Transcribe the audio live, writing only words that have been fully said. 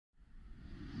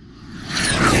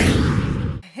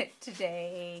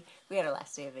today. We had our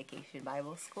last day of vacation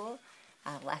Bible school.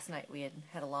 Last night we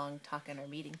had a long talk in our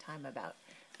meeting time about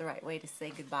the right way to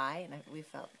say goodbye, and we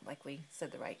felt like we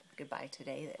said the right goodbye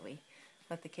today, that we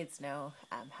let the kids know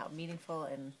how meaningful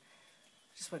and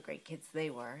just what great kids they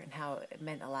were, and how it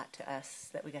meant a lot to us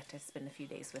that we got to spend a few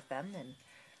days with them, and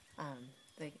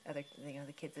the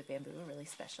kids at Bamboo were really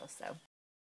special. So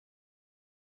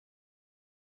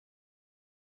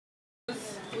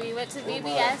we went to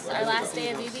VBS, our last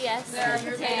day of VBS, and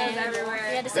we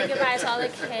had to say goodbye to all the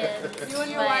kids.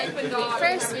 But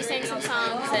first we sang some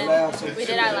songs and we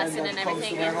did our lesson and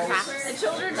everything and crafts.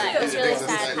 But it was really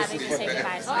sad having to say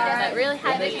goodbye to them, but really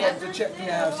happy, and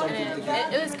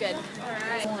it was good.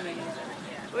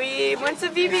 We went to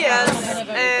VBS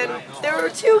and there were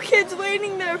 2 kids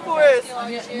waiting there for us.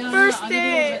 First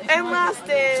day and last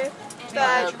day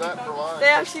that they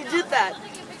actually did that.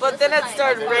 But then it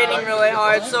started raining really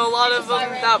hard, so a lot of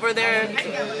them that were there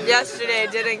yesterday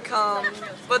didn't come.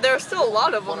 But there were still a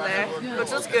lot of them there, which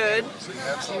was good.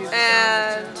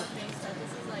 And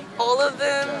all of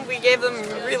them, we gave them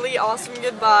really awesome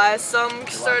goodbyes. Some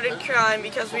started crying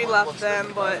because we left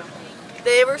them, but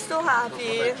they were still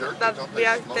happy that they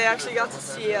actually got to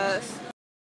see us.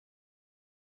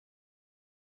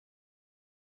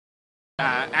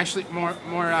 Actually, more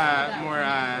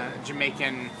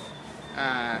Jamaican.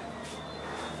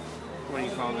 What do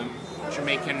you call them?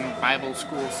 Jamaican Bible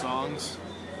school songs.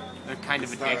 They're kind of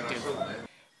addictive.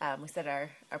 We said our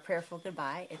prayerful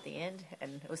goodbye at the end,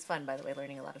 and it was fun, by the way,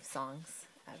 learning a lot of songs,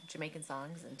 Jamaican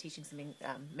songs, and teaching some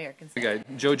American songs. The guy,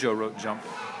 Jojo, wrote Jump.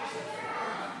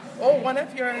 Oh, one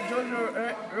of your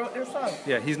Jojo wrote their song?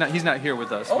 Yeah, he's not here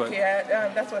with us. Okay,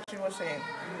 but that's what she was saying.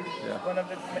 Yeah. One of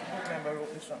the members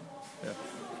wrote the song. Yeah.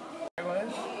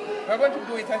 We're going to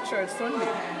do it at church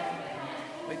Sunday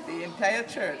with the entire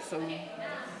church, so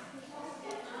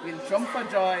we'll jump for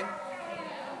joy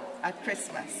at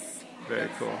Christmas. Very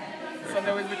cool.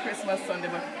 Sunday will be Christmas Sunday,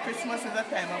 but Christmas is a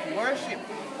time of worship,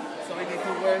 so we need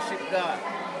to worship God.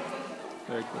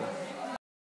 Very cool.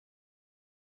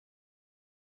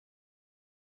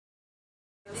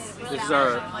 This is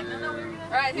our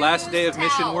last day of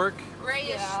mission work.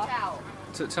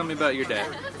 So tell me about your day.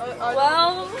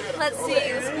 Well, let's see.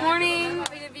 This morning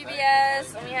we did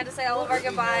VBS and we had to say all of our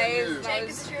goodbyes. It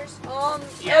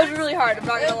was really hard, I'm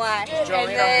not gonna lie. And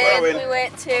then we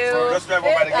went to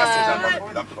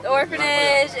the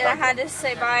orphanage and I had to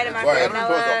say bye to my friend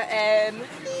Noah, and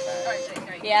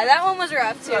yeah, that one was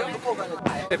rough too.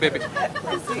 Hey baby.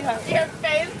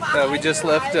 We just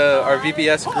left our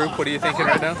VBS group. What are you thinking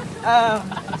right now?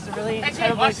 It's a really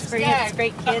incredible experience,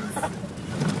 great kids.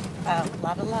 A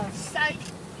lot of love.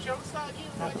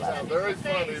 Very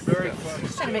funny, very funny.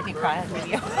 Just trying to make me cry on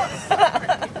video.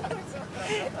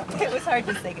 It was hard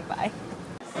to say goodbye.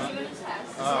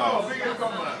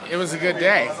 It was a good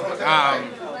day.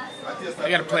 I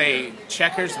got to play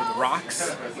checkers with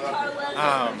rocks.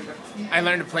 I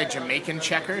learned to play Jamaican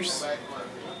checkers,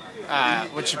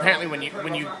 which apparently when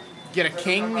you get a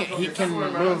king, he can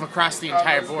move across the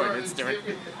entire board. It's different.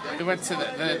 We went to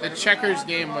the checkers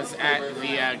game was at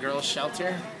the girls'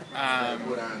 shelter.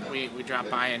 We dropped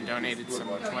by and donated some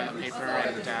toilet paper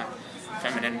and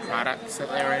feminine products that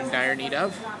they were in dire need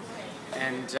of.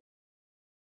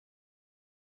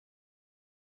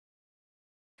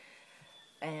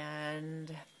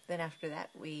 And then after that,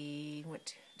 we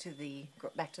went to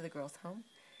back to the girls' home,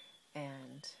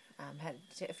 and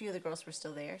a few of the girls were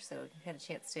still there, so had a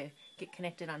chance to get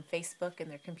connected on Facebook in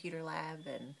their computer lab,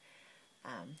 and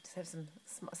just have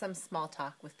some small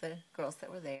talk with the girls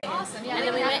that were there. Awesome. Yeah, and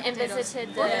then we went and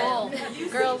visited the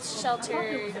girls'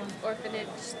 shelter orphanage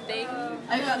thing,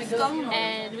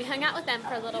 and we hung out with them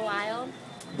for a little while.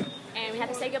 And we had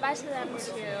to say goodbye to them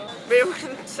too. We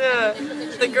went to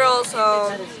the girls'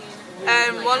 home,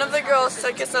 and one of the girls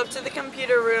took us up to the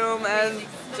computer room and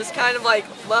just kind of like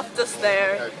left us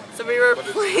there. So we were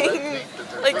playing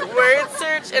like word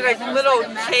search and a little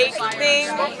cake thing,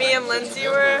 me and Lindsay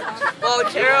were, while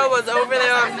Kara was over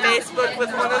there on Facebook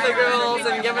with one of the girls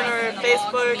and giving her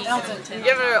Facebook, and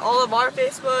giving her all of our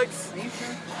Facebooks.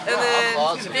 And then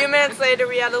a few minutes later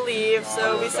we had to leave,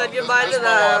 so we said goodbye to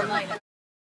them.